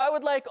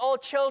would like all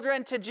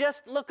children to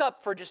just look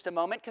up for just a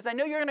moment, because I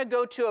know you're going to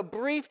go to a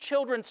brief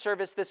children's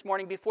service this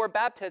morning before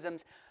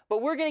baptisms,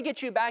 but we're going to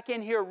get you back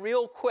in here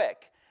real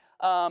quick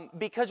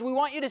because we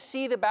want you to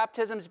see the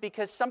baptisms,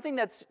 because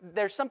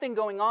there's something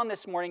going on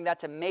this morning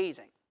that's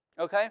amazing,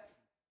 okay?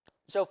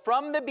 So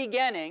from the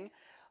beginning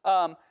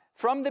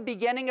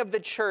of the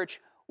church,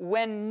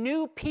 when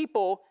new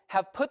people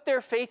have put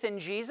their faith in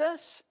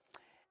Jesus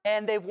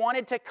and they've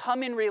wanted to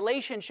come in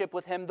relationship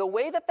with him, the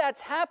way that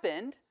that's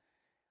happened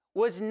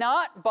was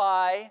not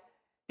by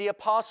the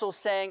apostles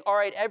saying, all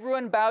right,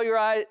 everyone bow your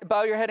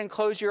head and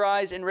close your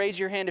eyes and raise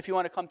your hand if you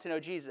want to come to know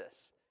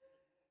Jesus.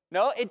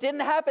 No, it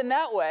didn't happen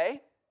that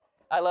way.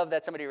 I love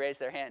that somebody raised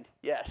their hand.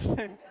 Yes.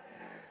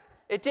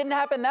 It didn't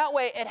happen that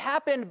way. It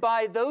happened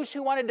by those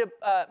who wanted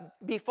to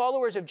be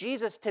followers of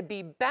Jesus to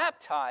be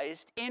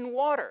baptized in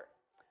water.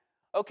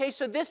 Okay,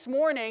 so this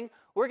morning,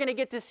 we're going to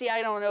get to see,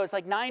 I don't know, it's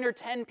like 9 or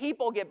 10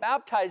 people get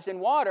baptized in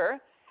water.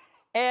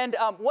 And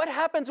what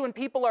happens when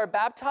people are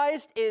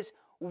baptized is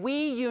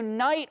we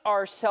unite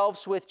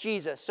ourselves with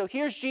Jesus. So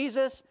here's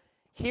Jesus,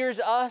 here's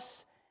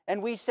us,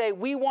 and we say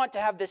we want to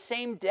have the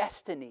same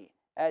destiny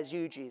as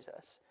you,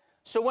 Jesus.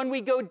 So when we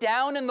go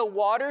down in the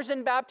waters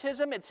in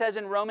baptism, it says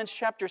in Romans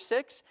chapter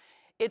 6,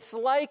 it's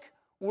like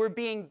we're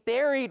being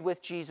buried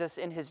with Jesus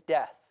in his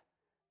death.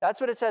 That's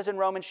what it says in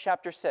Romans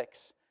chapter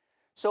 6.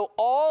 So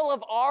all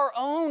of our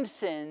own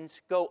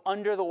sins go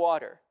under the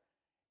water.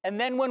 And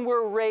then when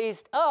we're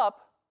raised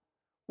up,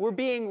 we're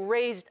being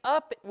raised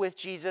up with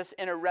Jesus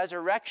in a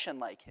resurrection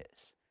like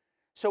his.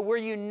 So we're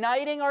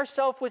uniting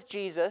ourselves with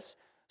Jesus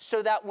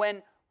so that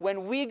when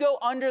we go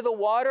under the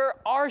water,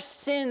 our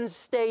sins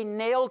stay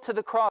nailed to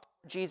the cross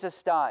where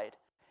Jesus died.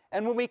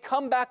 And when we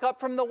come back up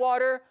from the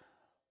water,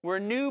 we're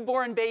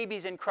newborn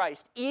babies in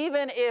Christ.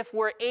 Even if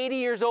we're 80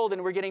 years old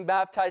and we're getting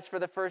baptized for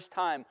the first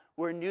time,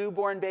 we're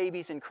newborn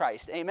babies in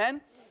Christ. Amen?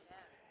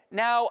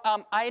 Now,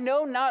 I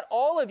know not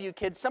all of you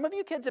kids, some of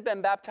you kids have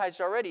been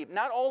baptized already.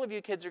 Not all of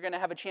you kids are going to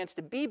have a chance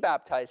to be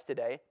baptized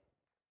today.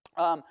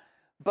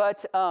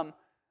 But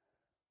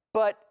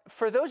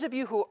for those of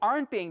you who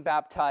aren't being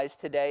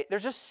baptized today,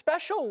 there's a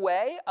special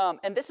way,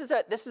 and this is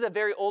a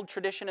very old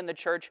tradition in the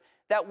church,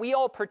 that we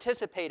all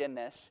participate in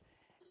this.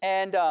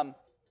 And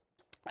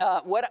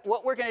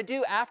what we're going to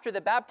do after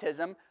the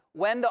baptism,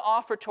 when the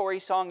offertory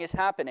song is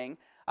happening,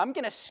 I'm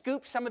going to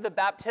scoop some of the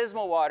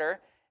baptismal water,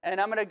 and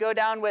I'm going to go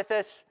down with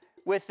this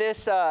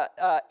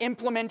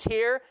implement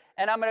here,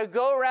 and I'm going to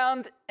go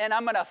around and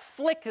I'm going to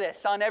flick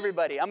this on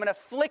everybody. I'm going to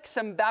flick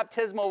some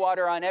baptismal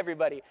water on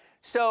everybody.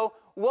 So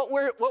what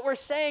we're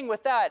saying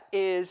with that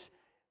is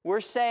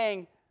we're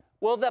saying,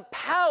 well, the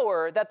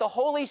power that the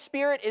Holy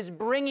Spirit is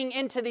bringing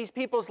into these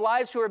people's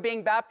lives who are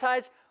being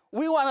baptized,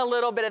 we want a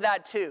little bit of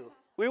that too.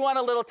 We want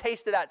a little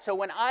taste of that. So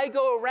when I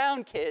go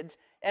around, kids,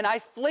 and I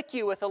flick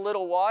you with a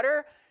little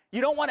water,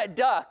 you don't want to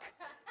duck.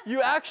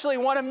 You actually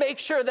want to make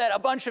sure that a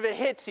bunch of it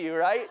hits you,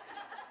 right?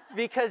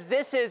 Because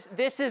this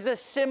is a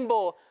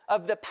symbol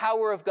of the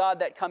power of God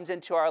that comes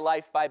into our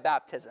life by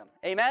baptism.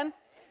 Amen? Amen?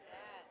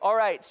 All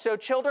right, so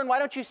children, why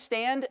don't you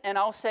stand and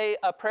I'll say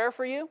a prayer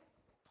for you.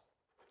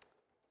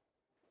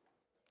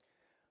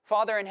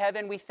 Father in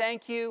heaven, we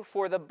thank you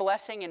for the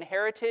blessing and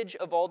heritage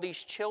of all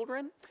these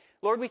children.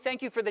 Lord, we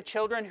thank you for the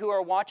children who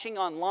are watching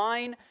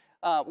online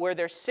where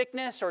there's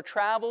sickness or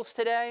travels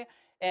today.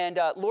 And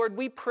Lord,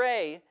 we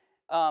pray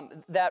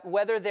that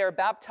whether they're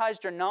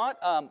baptized or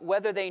not,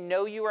 whether they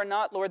know you or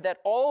not, Lord, that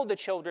all the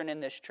children in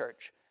this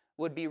church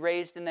would be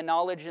raised in the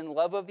knowledge and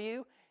love of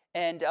you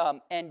and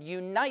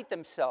unite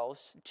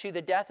themselves to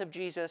the death of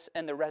Jesus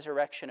and the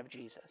resurrection of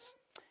Jesus.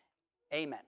 Amen.